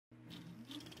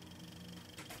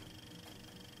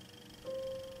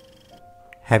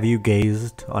Have you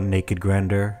gazed on naked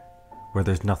grandeur, where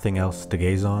there's nothing else to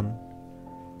gaze on?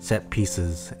 Set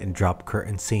pieces and drop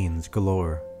curtain scenes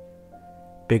galore.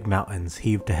 Big mountains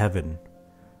heave to heaven,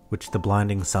 which the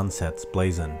blinding sunsets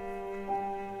blazon.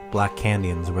 Black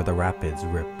canyons where the rapids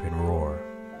rip and roar.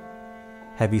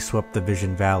 Have you swept the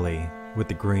Vision Valley with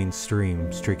the green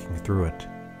stream streaking through it?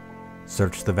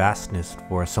 Search the vastness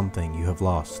for something you have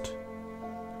lost.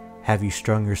 Have you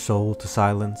strung your soul to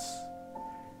silence?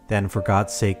 Then for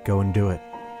God's sake go and do it.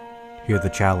 Hear the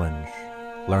challenge,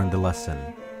 learn the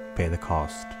lesson, pay the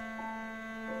cost.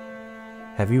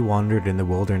 Have you wandered in the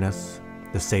wilderness,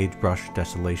 the sagebrush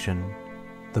desolation,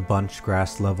 the bunch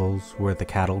grass levels where the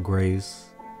cattle graze?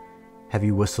 Have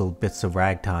you whistled bits of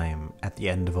ragtime at the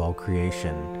end of all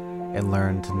creation and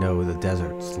learned to know the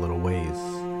desert's little ways?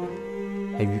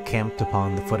 Have you camped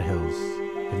upon the foothills?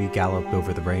 Have you galloped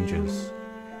over the ranges?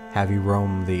 Have you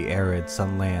roamed the arid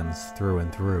sunlands through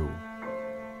and through?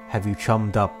 Have you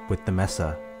chummed up with the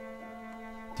mesa?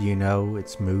 Do you know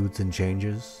its moods and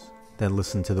changes? Then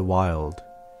listen to the wild.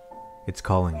 It's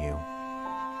calling you.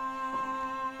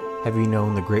 Have you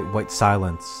known the great white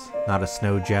silence, not a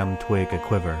snow-gemmed twig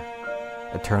aquiver?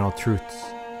 Eternal truths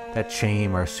that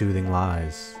shame our soothing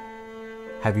lies.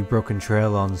 Have you broken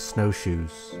trail on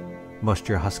snowshoes, mushed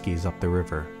your huskies up the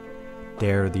river,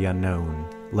 dared the unknown,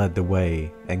 led the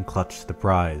way, and clutched the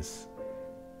prize?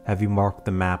 Have you marked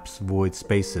the map's void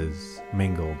spaces,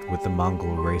 mingled with the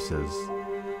Mongol races,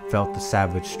 felt the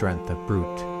savage strength of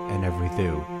brute in every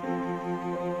thew?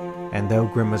 And though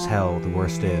grim as hell the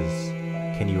worst is,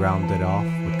 can you round it off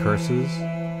with curses?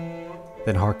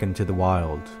 Then hearken to the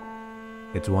wild,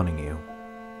 it's wanting you.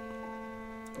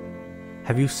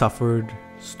 Have you suffered,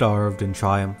 starved and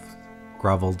triumphed,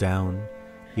 groveled down,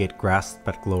 yet grasped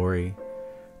at glory,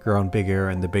 grown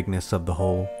bigger in the bigness of the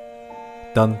whole?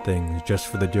 Done things just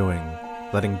for the doing,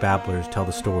 letting babblers tell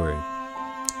the story,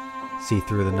 see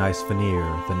through the nice veneer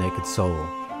the naked soul?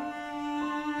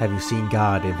 Have you seen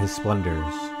God in his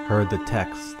splendors, heard the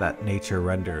text that nature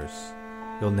renders?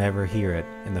 You'll never hear it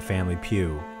in the family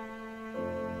pew.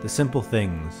 The simple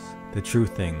things, the true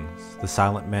things, the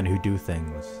silent men who do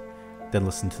things, then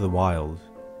listen to the wild,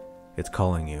 it's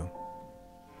calling you.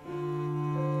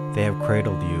 They have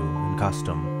cradled you in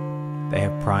custom, they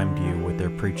have primed you with their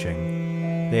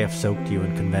preaching, they have soaked you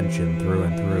in convention through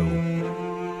and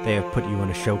through, they have put you in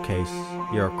a showcase,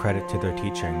 you're a credit to their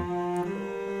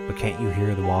teaching. But can't you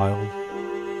hear the wild?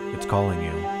 It's calling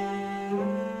you.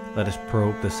 Let us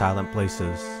probe the silent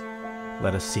places,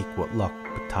 let us seek what luck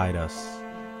betide us,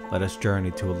 let us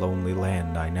journey to a lonely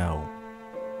land I know.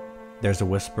 There's a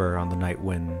whisper on the night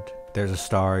wind, there's a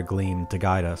star gleam to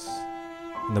guide us,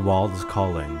 and the wild is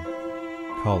calling,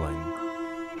 calling,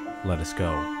 let us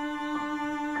go.